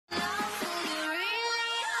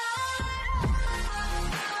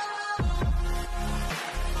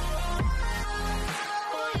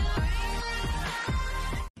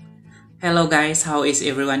Hello guys, how is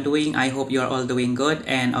everyone doing? I hope you are all doing good,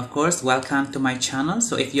 and of course welcome to my channel.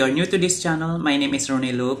 So if you are new to this channel, my name is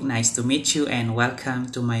Ronnie Luke. Nice to meet you and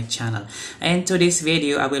welcome to my channel. And to this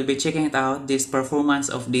video I will be checking out this performance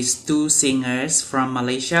of these two singers from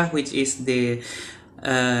Malaysia, which is the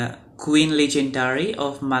Queen Legendary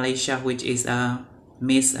of Malaysia, which is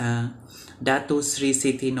Miss Dato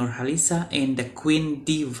Siti Nurhaliza, and the Queen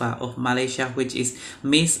Diva of Malaysia, which is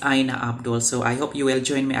Miss Aina Abdul. So I hope you will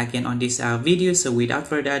join me again on this video. So without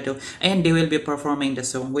further ado, and they will be performing the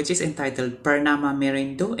song which is entitled Purnama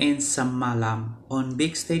Merindu Semalam on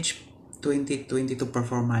Big Stage 2022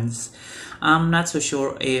 performance. I'm not so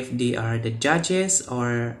sure if they are the judges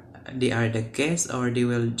or they are the guests or they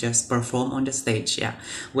will just perform on the stage. Yeah,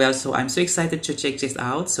 well, so I'm so excited to check this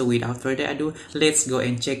out. So without further ado, let's go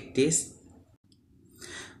and check this.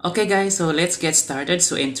 Okay guys, so let's get started.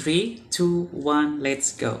 So in 3, 2, 1,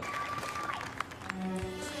 let's go.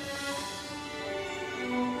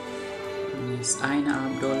 Miss Aina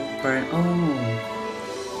Abdul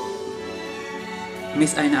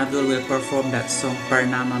Miss Aina Abdul will perform that song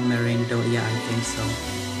Purnama Merindu. Yeah, I think so.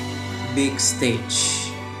 Big stage.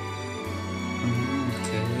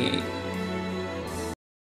 Okay.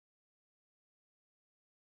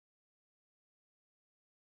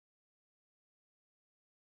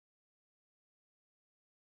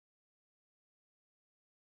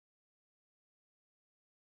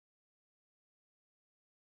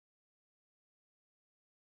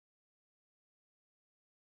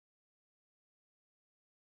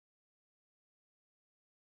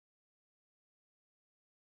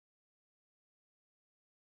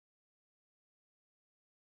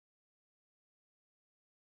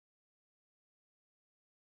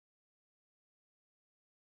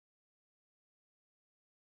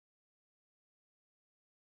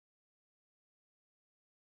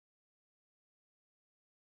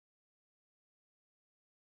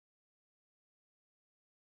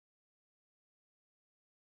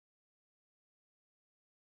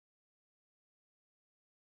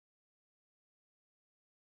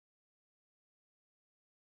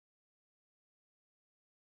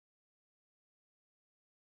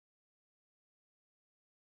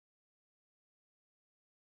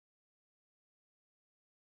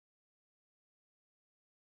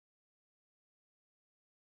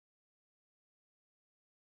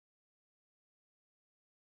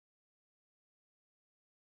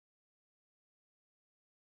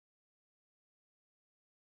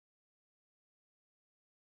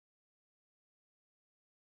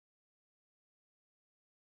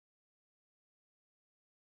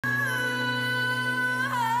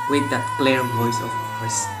 With that clear voice, of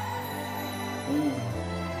course.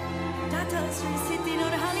 Dato Siti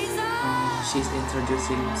Nurhaliza. She's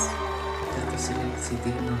introducing Dato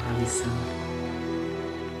Siti Nurhaliza.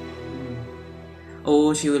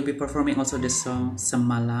 Oh, she will be performing also the song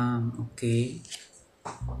Semalam. Okay.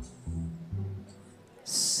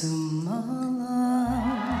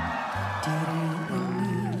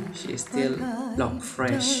 She is still look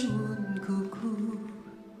fresh.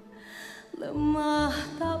 Lemah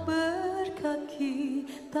tak berkaki,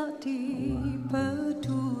 tak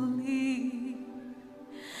dipeduli.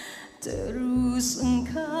 Terus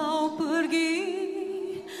engkau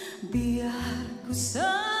pergi, biar ku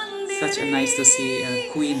sendiri. Such a nice to see a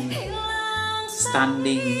queen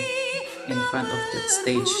standing in front of that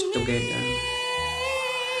stage together.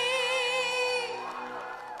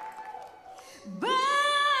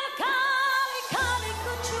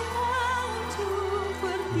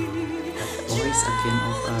 Voice again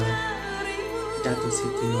of Dato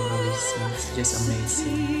Siti Nurhaliza is just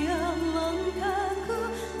amazing.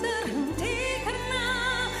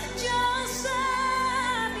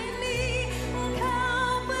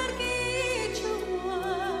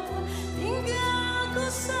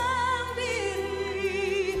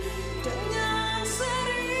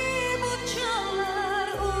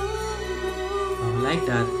 Oh, like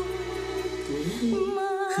that.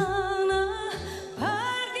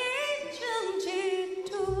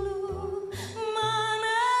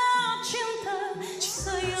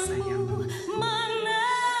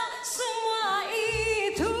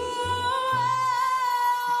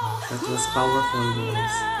 That was powerful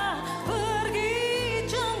voice.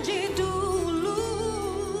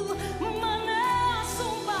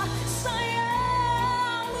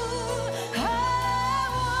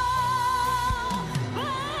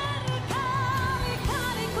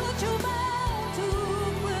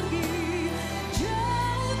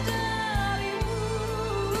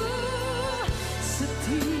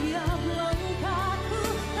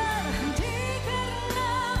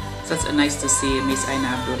 Such a nice to see Miss Aina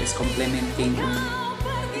Abdul is complimenting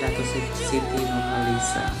Dato Siti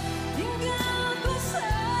Nurhaliza.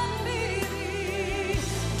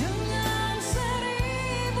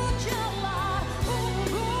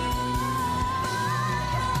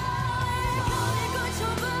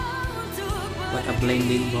 What a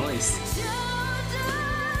blending voice.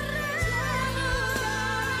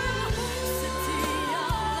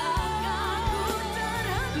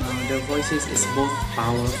 Their voices is both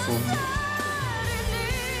powerful.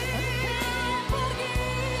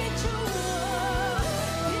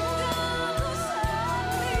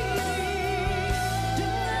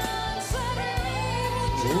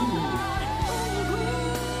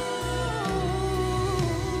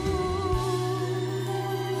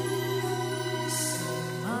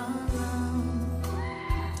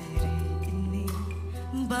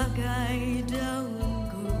 Bagai daun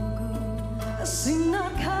gugur,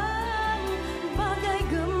 sinarkan bagai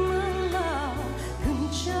gemerlap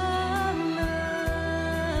kencana.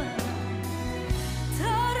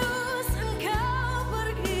 Terus engkau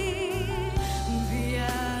pergi,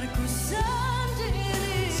 biar ku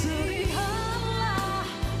sendiri. Serikanlah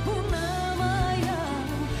purnama yang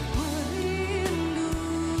merindu.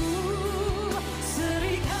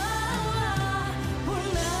 Serikanlah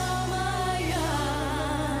purnama yang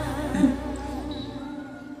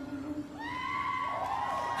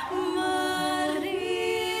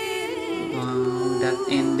That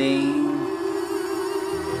ending.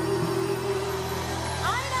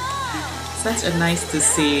 Such a nice to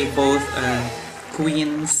see both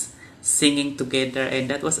queens singing together, and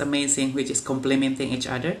that was amazing, which is complementing each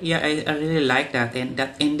other. Yeah, I really like that, and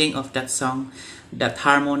that ending of that song, that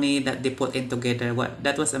harmony that they put in together,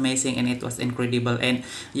 that was amazing, and it was incredible. And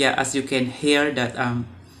yeah, as you can hear that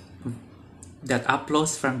that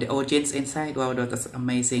applause from the audience inside, wow, that was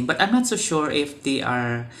amazing. But I'm not so sure if they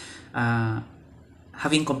are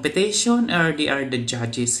having competition or they are the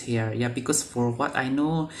judges here. Yeah, because for what I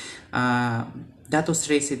know, Dato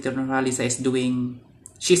Siti Nurhaliza is doing,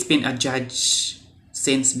 she's been a judge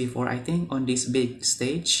since before, I think, on this big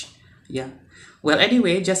stage. Yeah. Well,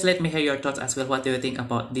 anyway, just let me hear your thoughts as well. What do you think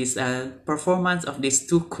about this performance of these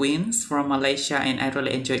two queens from Malaysia? And I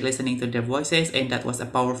really enjoyed listening to their voices, and that was a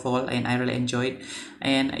powerful, and I really enjoyed.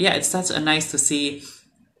 And yeah, it's such a nice to see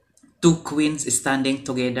two queens standing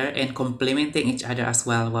together and complementing each other as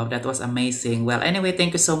well. Wow, that was amazing. Well, anyway,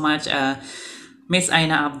 thank you so much, Miss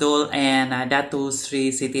Aina Abdul and Dato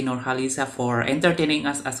Siti Nurhaliza, for entertaining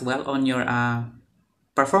us as well on your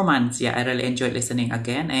performance. Yeah, I really enjoyed listening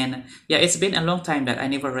again. And yeah, it's been a long time that I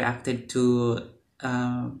never reacted to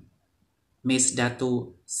Miss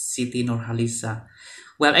Dato Siti Nurhaliza.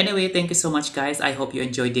 Well, anyway, thank you so much, guys. I hope you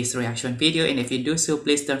enjoyed this reaction video, and if you do so,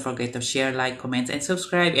 please don't forget to share, like, comment, and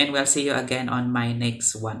subscribe, and we'll see you again on my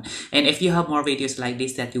next one. And if you have more videos like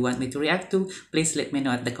this that you want me to react to, please let me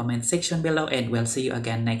know at the comment section below, and we'll see you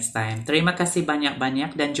again next time. Terima kasih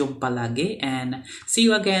banyak-banyak dan jumpa lagi, and see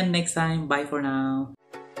you again next time. Bye for now.